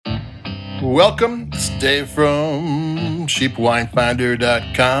Welcome. It's Dave from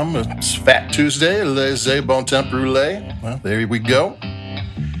CheapWineFinder.com. It's Fat Tuesday, Les Bon Temps Brûlé. Well, there we go.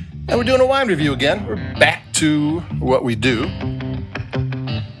 And we're doing a wine review again. We're back to what we do.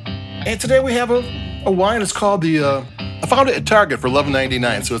 And today we have a wine. It's called I found it at Target for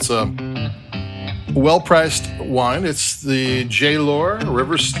 $11.99. So it's a well-priced wine. It's the J. Lohr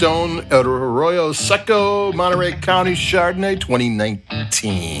Riverstone Arroyo Seco Monterey County Chardonnay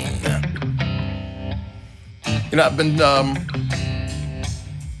 2019. You know, I've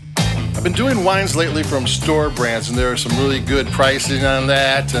been doing wines lately from store brands, and there are some really good pricing on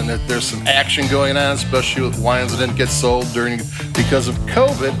that, and there's some action going on, especially with wines that didn't get sold because of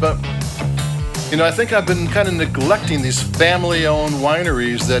COVID. But you know, I think I've been kind of neglecting these family-owned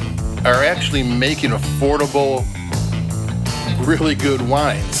wineries that are actually making affordable, really good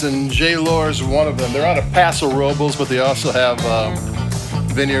wines. And J. Lohr is one of them. They're out of Paso Robles, but they also have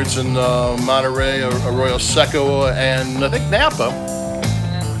vineyards in Monterey, Arroyo Seco, and I think Napa.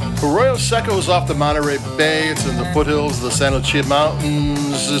 Arroyo Seco is off the Monterey Bay. It's in the foothills of the San Lucia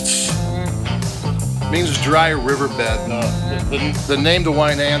Mountains. It means dry riverbed. The name the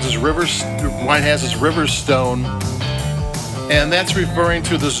wine has is Riverstone, and that's referring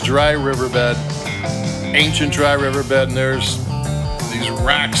to this dry riverbed, ancient dry riverbed, and there's these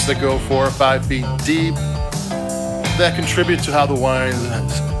rocks that go 4 or 5 feet deep that contribute to how the wine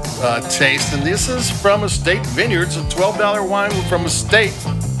tastes. And this is from Estate Vineyards, a $12 wine from Estate,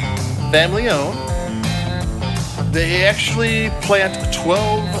 family owned. They actually plant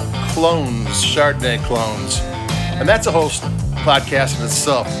 12 clones, Chardonnay clones, and that's a whole podcast in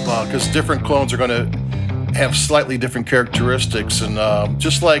itself, because different clones are going to have slightly different characteristics, and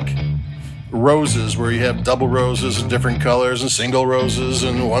just like roses, where you have double roses in different colors and single roses,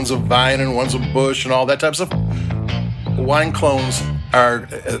 and one's a vine and one's a bush and all that type of stuff. Wine clones are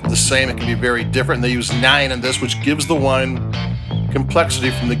the same. It can be very different. They use 9 in this, which gives the wine complexity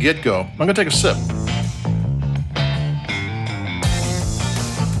from the get-go. I'm going to take a sip.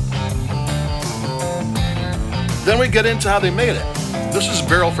 Then we get into how they made it. This is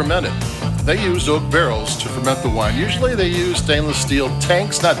barrel fermented. They used oak barrels to ferment the wine. Usually they use stainless steel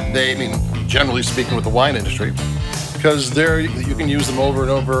tanks, generally speaking with the wine industry, because you can use them over and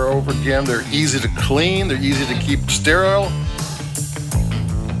over again. They're easy to clean. They're easy to keep sterile.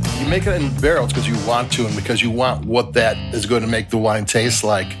 You make it in barrels because you want to, and because you want what that is going to make the wine taste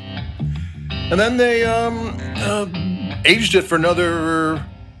like. And then they aged it for another,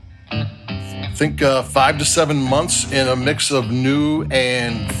 I think, 5 to 7 months in a mix of new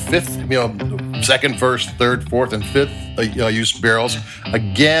and second, first, third, fourth, and fifth use barrels.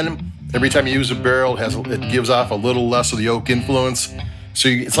 Again, every time you use a barrel, it gives off a little less of the oak influence. So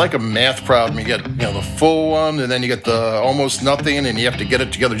it's like a math problem. You get the full one, and then you get the almost nothing, and you have to get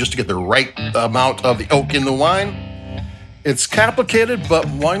it together just to get the right amount of the oak in the wine. It's complicated, but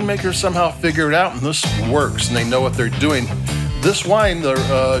winemakers somehow figure it out, and this works, and they know what they're doing. This wine, the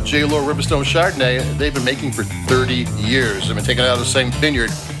J. Lohr Riverstone Chardonnay, they've been making for 30 years. They've been taking it out of the same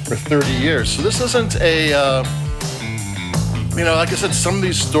vineyard for 30 years. So this isn't like I said, some of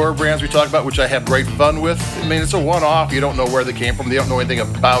these store brands we talk about, which I have great fun with, it's a one-off. You don't know where they came from. They don't know anything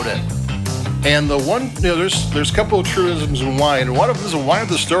about it. And the one, there's a couple of truisms in wine. One of them is a wine of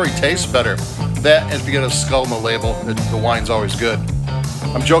the story tastes better. That, and if you get a skull on the label, the wine's always good.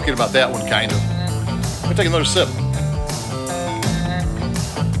 I'm joking about that one, kind of. Let me take another sip.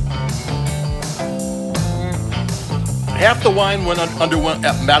 Half the wine underwent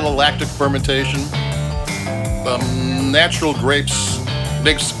malolactic fermentation. Natural grapes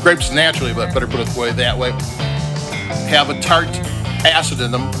makes grapes naturally, but better put it that way, have a tart acid in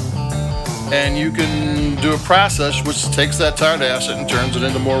them, and you can do a process which takes that tart acid and turns it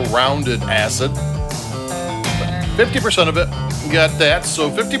into more rounded acid. 50% of it, you got that. So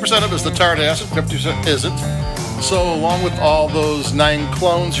 50% of it is the tart acid, 50% isn't. So along with all those 9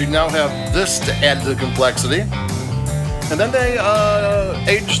 clones, you now have this to add to the complexity. And then they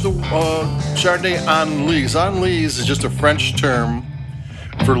aged the Chardonnay en lees. En lees is just a French term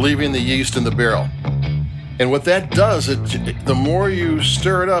for leaving the yeast in the barrel. And what that does, the more you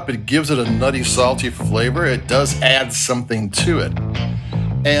stir it up, it gives it a nutty, salty flavor. It does add something to it.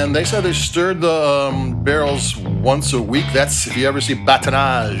 And they said they stirred the barrels once a week. That's, if you ever see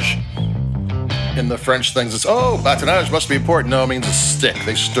batonnage in the French things, it's, batonnage must be important. No, it means a stick.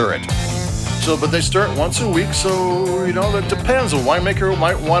 They stir it. But they stir it once a week, so, it depends. A winemaker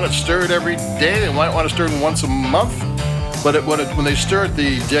might want it stirred every day. They might want to stir it once a month. But when they stir it,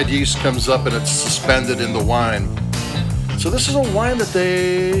 the dead yeast comes up and it's suspended in the wine. So this is a wine that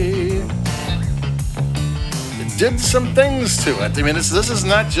they did some things to it. I mean, this is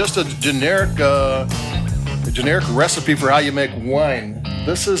not just a generic recipe for how you make wine.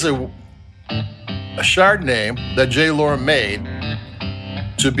 This is a Chardonnay that J. Lohr made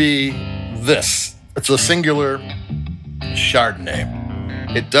to be this. It's a singular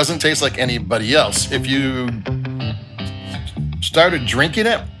Chardonnay. It doesn't taste like anybody else. If you started drinking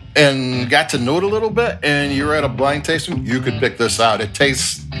it and got to know it a little bit and you're at a blind tasting, you could pick this out. It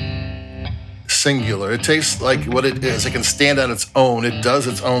tastes singular. It tastes like what it is. It can stand on its own. It does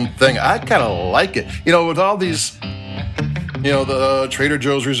its own thing. I kind of like it. With all these, the Trader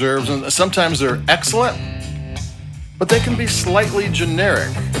Joe's reserves, and sometimes they're excellent, but they can be slightly generic.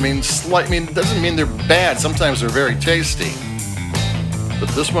 It doesn't mean they're bad. Sometimes they're very tasty. But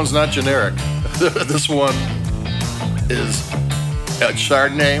this one's not generic. This one is a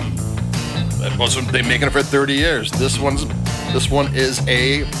Chardonnay. They've been making it for 30 years. This one is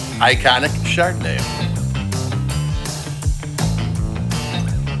a iconic Chardonnay.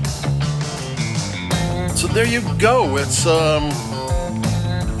 So there you go. It's got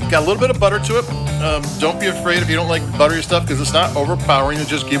a little bit of butter to it. Don't be afraid if you don't like buttery stuff, because it's not overpowering. It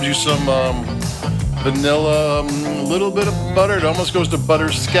just gives you some vanilla, a little bit of butter. It almost goes to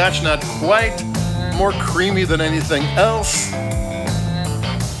butterscotch, not quite. More creamy than anything else.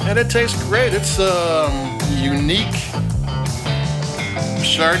 And it tastes great. It's unique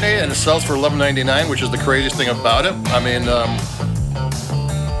Chardonnay, and it sells for $11.99, which is the craziest thing about it.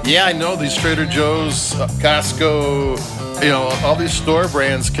 I know these Trader Joe's, Costco, all these store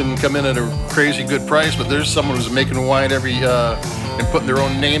brands can come in at a crazy good price, but there's someone who's making wine and putting their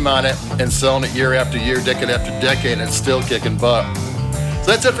own name on it and selling it year after year, decade after decade, and it's still kicking butt.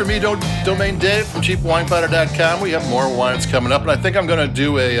 So that's it for me, Domain Dave from CheapWineFinder.com. We have more wines coming up, and I think I'm going to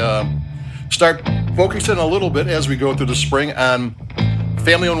do start focusing a little bit as we go through the spring on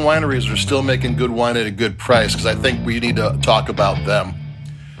family-owned wineries that are still making good wine at a good price, because I think we need to talk about them.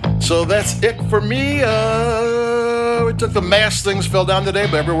 So that's it for me. We took the mask things fell down today,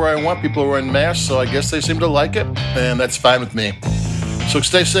 but everywhere I went, people are wearing masks, so I guess they seem to like it, and that's fine with me. So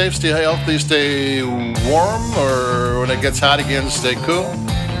stay safe, stay healthy, stay warm, or when it gets hot again, stay cool.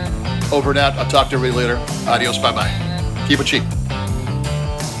 Over and out. I'll talk to everybody later. Adios. Bye-bye. Keep it cheap.